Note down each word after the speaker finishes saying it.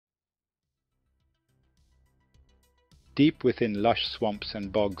Deep within lush swamps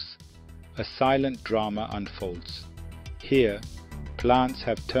and bogs, a silent drama unfolds. Here, plants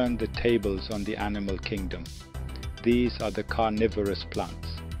have turned the tables on the animal kingdom. These are the carnivorous plants,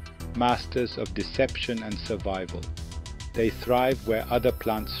 masters of deception and survival. They thrive where other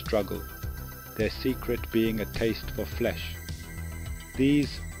plants struggle, their secret being a taste for flesh.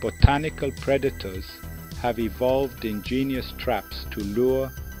 These botanical predators have evolved ingenious traps to lure,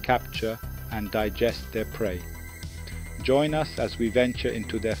 capture, and digest their prey. Join us as we venture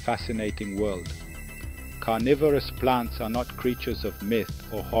into their fascinating world. Carnivorous plants are not creatures of myth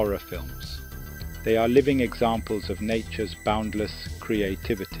or horror films. They are living examples of nature's boundless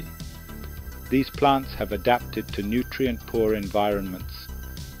creativity. These plants have adapted to nutrient-poor environments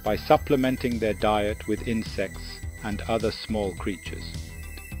by supplementing their diet with insects and other small creatures.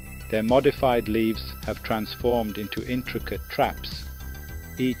 Their modified leaves have transformed into intricate traps,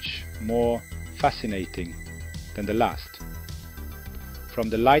 each more fascinating than the last. From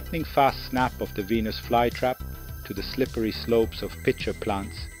the lightning-fast snap of the Venus flytrap to the slippery slopes of pitcher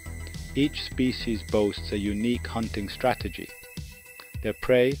plants, each species boasts a unique hunting strategy. Their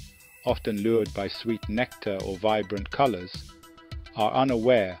prey, often lured by sweet nectar or vibrant colors, are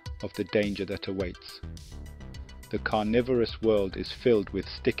unaware of the danger that awaits. The carnivorous world is filled with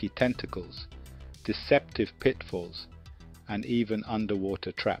sticky tentacles, deceptive pitfalls, and even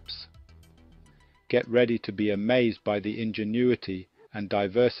underwater traps. Get ready to be amazed by the ingenuity and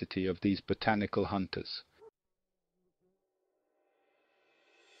diversity of these botanical hunters.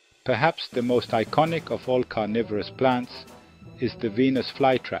 Perhaps the most iconic of all carnivorous plants is the Venus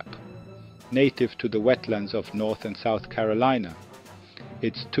flytrap, native to the wetlands of North and South Carolina.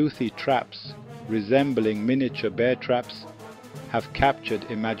 Its toothy traps, resembling miniature bear traps, have captured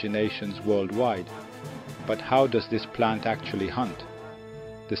imaginations worldwide. But how does this plant actually hunt?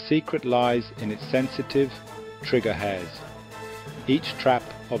 The secret lies in its sensitive trigger hairs. Each trap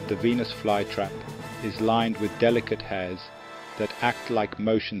of the Venus flytrap is lined with delicate hairs that act like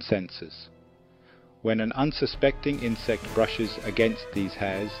motion sensors. When an unsuspecting insect brushes against these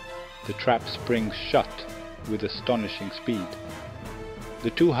hairs, the trap springs shut with astonishing speed.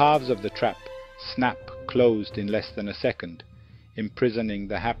 The two halves of the trap snap closed in less than a second, imprisoning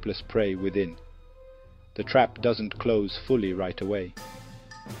the hapless prey within. The trap doesn't close fully right away.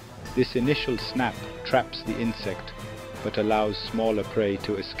 This initial snap traps the insect, but allows smaller prey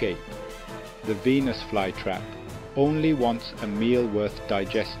to escape. The Venus flytrap only wants a meal worth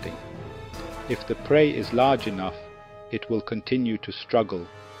digesting. If the prey is large enough, it will continue to struggle,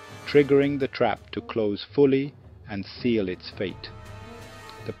 triggering the trap to close fully and seal its fate.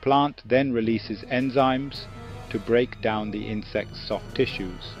 The plant then releases enzymes to break down the insect's soft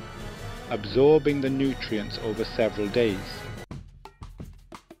tissues, absorbing the nutrients over several days.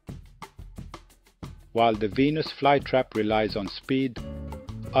 While the Venus flytrap relies on speed,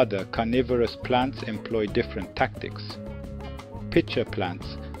 other carnivorous plants employ different tactics. Pitcher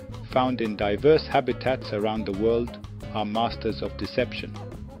plants, found in diverse habitats around the world, are masters of deception.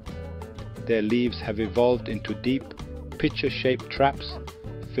 Their leaves have evolved into deep, pitcher-shaped traps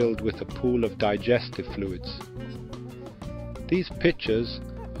filled with a pool of digestive fluids. These pitchers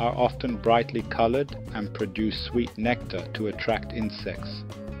are often brightly colored and produce sweet nectar to attract insects.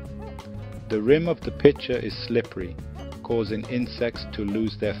 The rim of the pitcher is slippery, causing insects to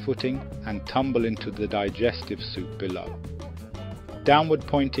lose their footing and tumble into the digestive soup below. Downward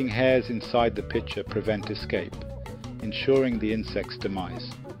pointing hairs inside the pitcher prevent escape, ensuring the insect's demise.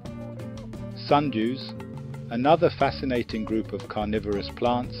 Sundews, another fascinating group of carnivorous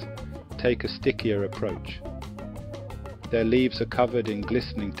plants, take a stickier approach. Their leaves are covered in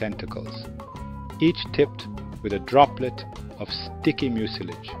glistening tentacles, each tipped with a droplet of sticky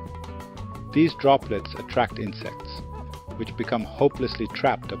mucilage. These droplets attract insects, which become hopelessly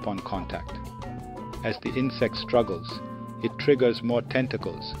trapped upon contact. As the insect struggles, it triggers more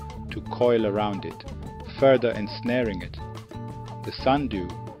tentacles to coil around it, further ensnaring it. The sundew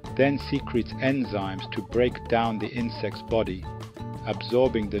then secretes enzymes to break down the insect's body,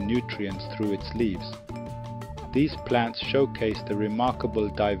 absorbing the nutrients through its leaves. These plants showcase the remarkable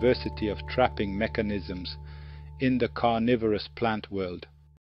diversity of trapping mechanisms in the carnivorous plant world.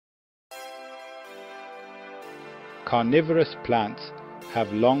 Carnivorous plants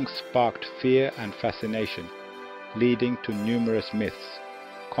have long sparked fear and fascination, leading to numerous myths.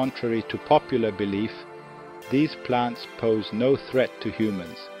 Contrary to popular belief, these plants pose no threat to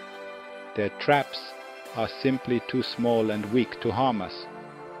humans. Their traps are simply too small and weak to harm us.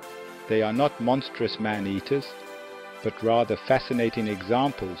 They are not monstrous man-eaters, but rather fascinating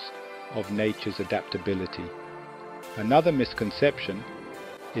examples of nature's adaptability. Another misconception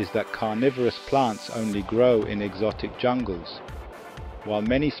is that carnivorous plants only grow in exotic jungles. While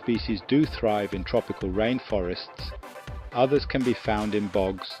many species do thrive in tropical rainforests, others can be found in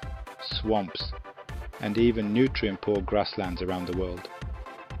bogs, swamps, and even nutrient-poor grasslands around the world.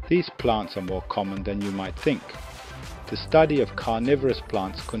 These plants are more common than you might think. The study of carnivorous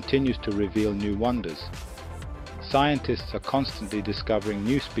plants continues to reveal new wonders. Scientists are constantly discovering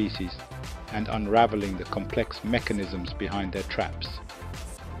new species and unraveling the complex mechanisms behind their traps.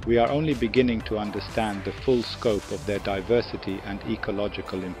 We are only beginning to understand the full scope of their diversity and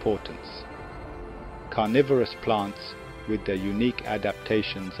ecological importance. Carnivorous plants, with their unique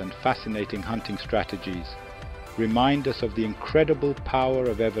adaptations and fascinating hunting strategies, remind us of the incredible power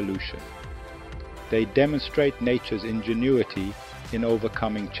of evolution. They demonstrate nature's ingenuity in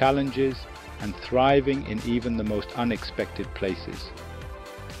overcoming challenges and thriving in even the most unexpected places.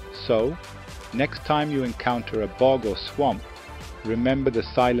 So, next time you encounter a bog or swamp, remember the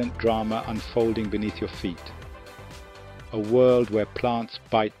silent drama unfolding beneath your feet. A world where plants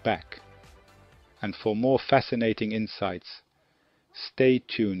bite back. And for more fascinating insights, stay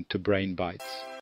tuned to Brain Bites.